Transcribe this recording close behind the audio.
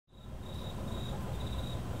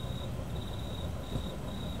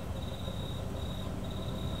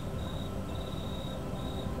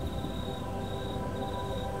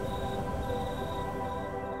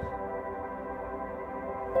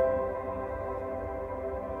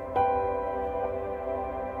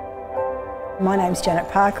My name's Janet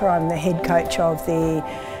Parker. I'm the head coach of the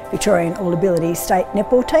Victorian All Abilities State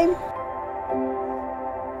Netball team.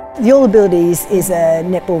 The All Abilities is a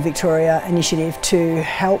Netball Victoria initiative to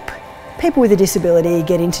help people with a disability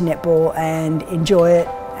get into netball and enjoy it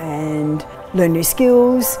and learn new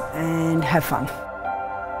skills and have fun.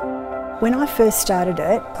 When I first started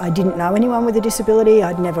it, I didn't know anyone with a disability.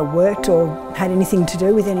 I'd never worked or had anything to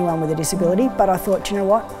do with anyone with a disability, but I thought, you know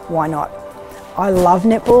what, why not? I love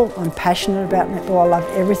netball, I'm passionate about netball, I love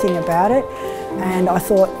everything about it, and I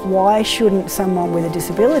thought, why shouldn't someone with a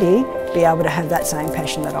disability be able to have that same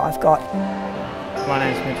passion that I've got? My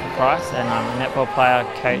name's Mitchell Price and I'm a netball player,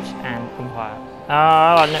 coach and umpire.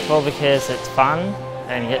 I like netball because it's fun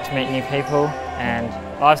and you get to meet new people, and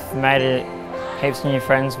I've made it heaps of new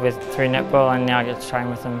friends through netball, and now I get to train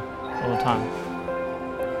with them all the time.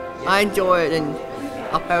 I enjoy it and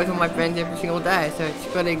I play with all my friends every single day, so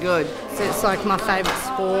it's really good. So it's like my favourite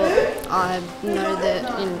sport. I know that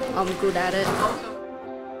I'm good at it.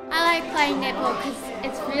 I like playing netball because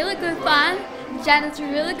it's really good fun. Janet's a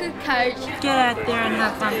really good coach. Get out there and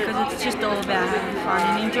have fun because it's just all about having fun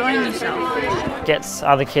and enjoying yourself. Gets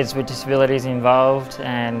other kids with disabilities involved,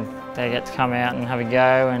 and they get to come out and have a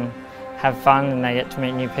go and have fun, and they get to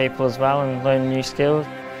meet new people as well and learn new skills.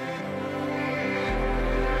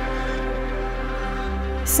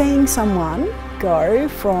 Seeing someone go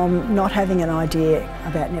from not having an idea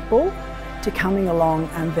about netball to coming along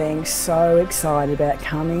and being so excited about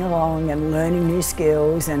coming along and learning new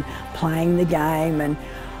skills and playing the game, and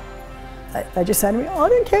they just say to me, I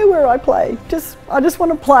don't care where I play, I just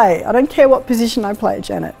want to play. I don't care what position I play,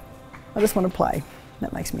 Janet. I just want to play.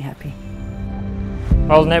 That makes me happy.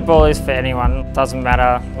 Well, netball is for anyone. It doesn't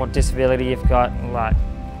matter what disability you've got, like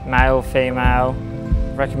male, female.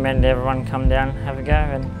 Recommend everyone come down, have a go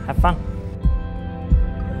and have fun.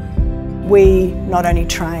 We not only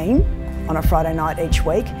train on a Friday night each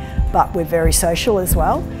week, but we're very social as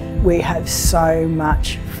well. We have so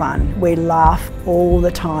much fun. We laugh all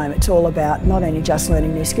the time. It's all about not only just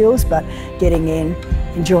learning new skills, but getting in,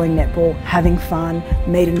 enjoying netball, having fun,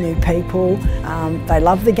 meeting new people. They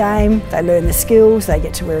love the game, they learn the skills, they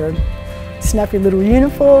get to wear a snappy little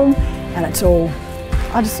uniform, and it's all,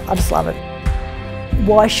 I just love it.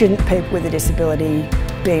 Why shouldn't people with a disability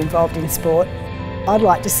be involved in sport? I'd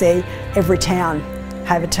like to see every town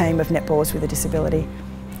have a team of netballers with a disability.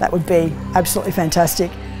 That would be absolutely fantastic.